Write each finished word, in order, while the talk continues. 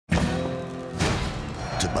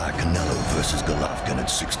to buy Canelo versus Golovkin at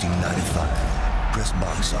 $16.95. Press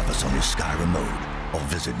box office on your Sky remote or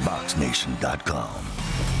visit BoxNation.com.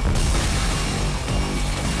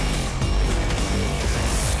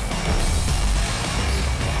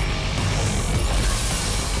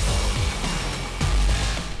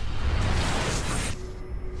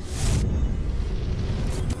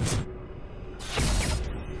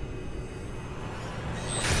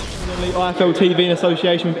 IFL TV in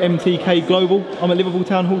association with MTK Global. I'm at Liverpool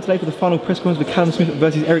Town Hall today for the final press conference with Callum Smith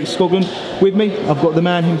versus ERIK Skoglund. With me, I've got the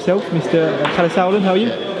man himself, Mr. KALLE SAUERLAND. How are you?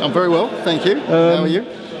 Yeah, I'm very well, thank you. How are you?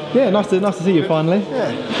 Yeah, nice to see you finally.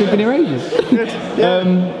 Yeah. You've been here ages. Good. Yeah.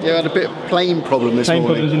 Yeah, I had a bit of plane problem this morning.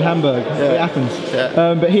 Plane problems in Hamburg. Yeah. It happens.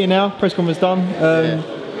 Yeah. But here now, press conference done.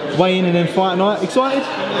 Weigh in and then fight night. Excited?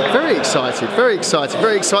 Very excited, very excited.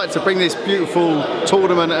 Very excited to bring this beautiful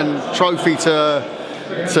tournament and trophy to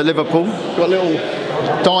Liverpool. Got a little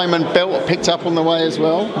diamond belt picked up on the way as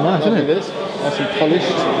well. Nice, isn't it? This. Nice and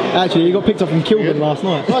polished. Actually, you got picked up from Kilburn last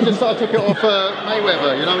night. I took it off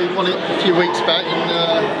Mayweather. You know, he won it a few weeks back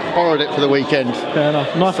and borrowed it for the weekend. Fair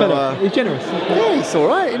enough. Nice fella. He's generous. Yeah, he's all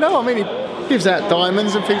right. You know, I mean, he gives out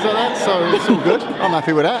diamonds and things like that, so it's all good. I'm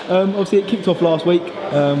happy with that. Obviously, it kicked off last week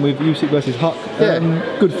with Usyk versus Huck.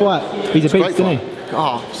 Good fight. He's a beast, isn't he?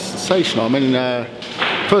 Oh, sensational. I mean,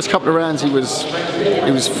 first couple of rounds he was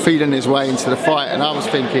feeding his way into the fight, and I was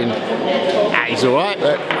thinking, he's all right,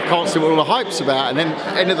 but I can't see what all the hype's about. And then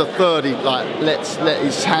end of the third, he let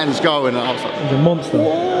his hands go, and I was like, he's a monster.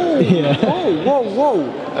 Whoa, yeah. whoa.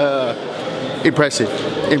 Impressive.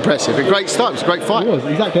 A great start. It was a great fight. It was,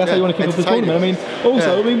 exactly. That's how you want to kick off the tournament. I mean,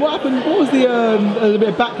 also, I mean, what happened? What was the a bit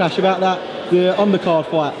of backlash about the undercard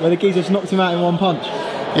fight where the geezer just knocked him out in one punch?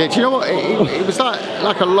 Yeah, do you know what? It was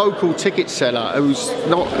like a local ticket seller who's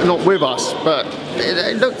not with us, but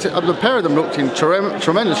it looked. The pair of them looked in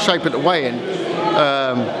tremendous shape at the weigh-in.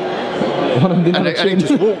 And he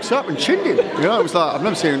just walks up and chinned him. You know, it was like, I've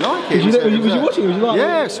never seen anything like it. Was you watching? Was you like,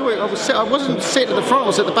 yeah, I saw it. I wasn't sitting at the front. I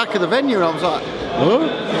was at the back of the venue, and I was like, huh?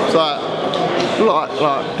 It's like I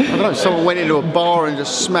don't know. Someone went into a bar and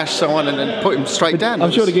just smashed someone and then put him straight down. I'm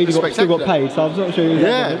sure the geezer still got paid, so I'm not sure.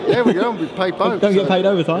 Yeah, we don't. We paid both. Don't get paid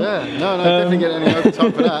overtime. Yeah, no, definitely get any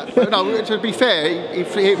overtime for that. But no, to be fair, he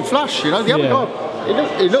hit him flush. You know, the other guy.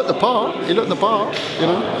 He looked the part. You know.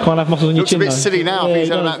 Can't have muscles on your chin. Looks a bit silly now. If he's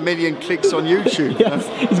had about 1 million clicks on YouTube. Yes,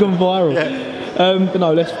 he's gone viral. Yeah. But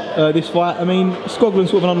no, this fight. I mean, Skoglund's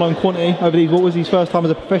sort of an unknown quantity over these waters. His first time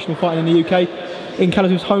as a professional fighting in the UK, in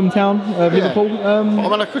Callum's hometown, Liverpool. I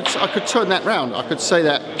mean, I could turn that round. I could say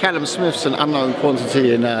that Callum Smith's an unknown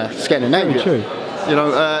quantity in Scandinavia. Very true. You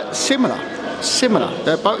know, similar.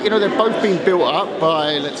 They're both been built up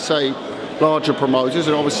by, let's say, larger promoters,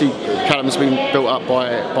 and obviously Callum's been built up by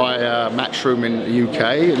Matchroom in the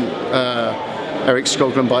UK and ERIK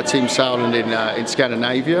Skoglund by Team Sauerland in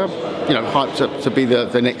Scandinavia. You know, hyped up to be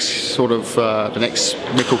the next sort of the next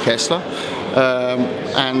Mikkel Kessler,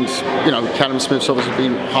 and you know, Callum Smith's obviously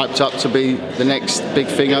been hyped up to be the next big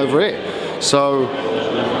thing over it. So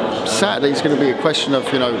Saturday is going to be a question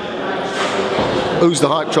of, you know, who's the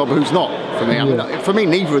hype job, who's not. For me, I mean, for me,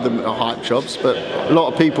 neither of them are hype jobs, but a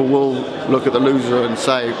lot of people will look at the loser and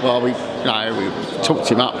say, well, we talked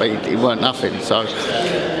him up, but he weren't nothing. So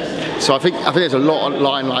I think there's a lot of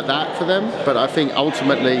line like that for them, but I think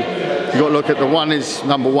ultimately you've got to look at the one is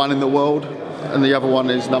 #1 in the world and the other one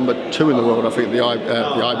is #2 in the world, I think, the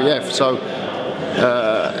IBF. So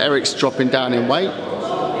Eric's dropping down in weight.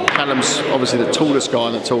 Callum's obviously the tallest guy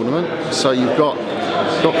in the tournament, so you've got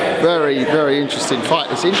very, very interesting fight.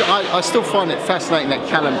 I still find it fascinating that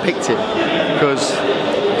Callum picked him, because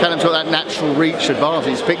Callum's got that natural reach advantage.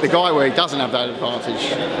 He's picked the guy where he doesn't have that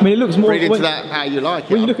advantage. I mean, it looks more. Read into that how you like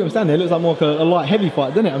it. When you look at him standing there, it looks like more like a light heavy fight,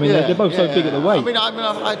 doesn't it? I mean, they're both so big at the weight.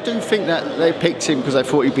 I do think that they picked him because they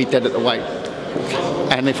thought he'd be dead at the weight.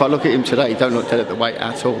 And if I look at him today, he don't look dead at the weight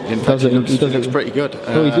at all. In fact, he looks pretty good.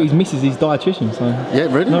 Well, his missus is dietitian, so yeah,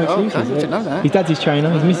 really? No excuses. Okay. I didn't know that. His dad's his trainer.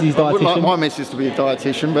 His missus is dietitian. I would like my missus to be a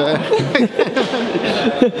dietitian, but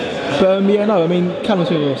but yeah, no. I mean, Callum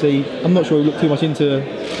Smith, obviously, I'm not sure he looked too much into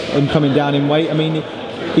him coming down in weight. I mean,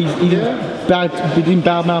 he didn't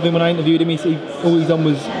badmouth him when I interviewed him. All he's done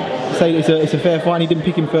was say it's a fair fight, and he didn't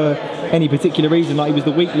pick him for any particular reason, like he was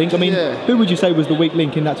the weak link. I mean, who would you say was the weak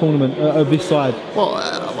link in that tournament of this side? Well,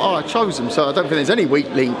 I chose them, so I don't think there's any weak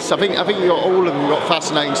links. I think you got all of them got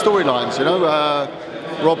fascinating storylines. You know,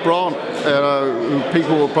 Rob Brandt, who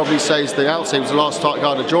people will probably say is the outsider, he was the last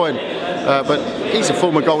guy to join, but he's a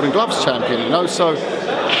former Golden Gloves champion. You know, so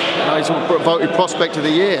he's voted Prospect of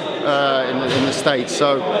the Year in the States.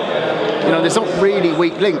 So you know, there's not really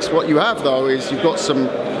weak links. What you have though is you've got some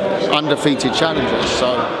undefeated challengers.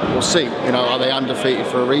 So we'll see. You know, are they undefeated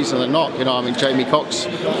for a reason or not? You know, I mean, Jamie Cox,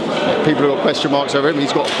 people have got question marks over him.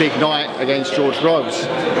 He's got a big night against George Groves.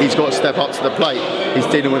 He's got to step up to the plate. He's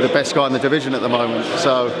dealing with the best guy in the division at the moment.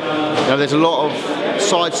 So, you know, there's a lot of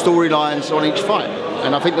side storylines on each fight.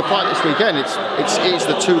 And I think the fight this weekend, it's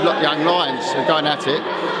the two young lions who are going at it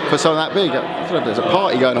for something that big. I don't know if there's a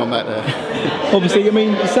party going on back there. Obviously, I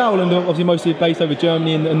mean, Sauerland obviously mostly based over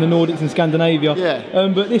Germany and the Nordics and Scandinavia. Yeah.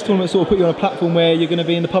 But this tournament sort of put you on a platform where you're going to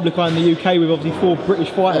be in the public eye in the UK with obviously 4 British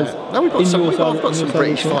fighters. Yeah. No, we've got some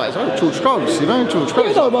British fighters. Oh, George Groves, you know, George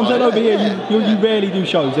Groves. Yeah, no, but I'm saying over here, you rarely do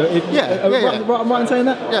shows. Right, I'm right in saying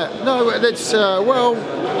that? Yeah, no, it's, well,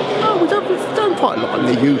 no, we don't quite like in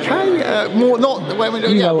the UK. More not when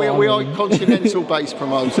we are continental-based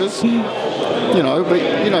promoters. You know, but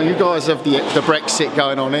you know, you guys have the Brexit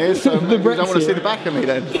going on here, so you don't want to see the back of me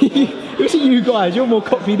then. You see, you guys, you're more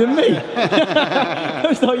cockney than me.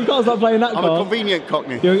 It's like you can't start playing that I'm card. a convenient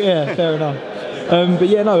cockney. Yeah, fair enough. But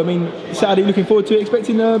yeah, no, I mean, Saturday, looking forward to it.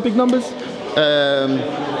 Expecting big numbers.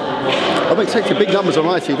 I'm expecting big numbers on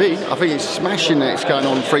ITV. I think it's smashing that it's going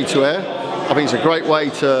on free to air. I think it's a great way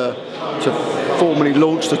to formally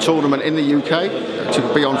launch the tournament in the UK to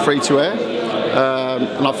be on free to air.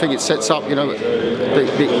 And I think it sets up, you know,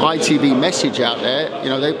 the ITV message out there. You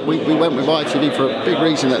know, we went with ITV for a big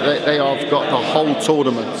reason, that they have got the whole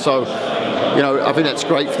tournament. So, you know, I think that's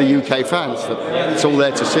great for the UK fans. That it's all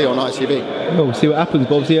there to see on ITV. We'll see what happens,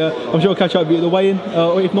 but obviously, I'm sure I'll catch up with you at the weigh-in,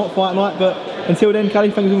 or if not, fight night. But until then,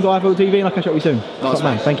 Callie, thank you for coming to IFL TV, and I'll catch up with you soon. Nice,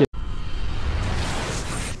 man. Thank you.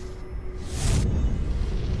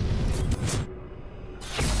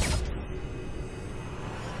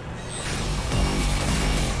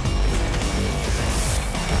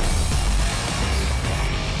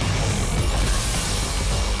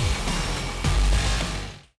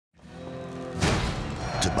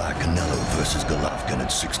 To buy Canelo versus Golovkin at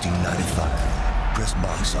 $16.95, press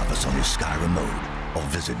box office on your Sky remote or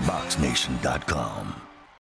visit BoxNation.com.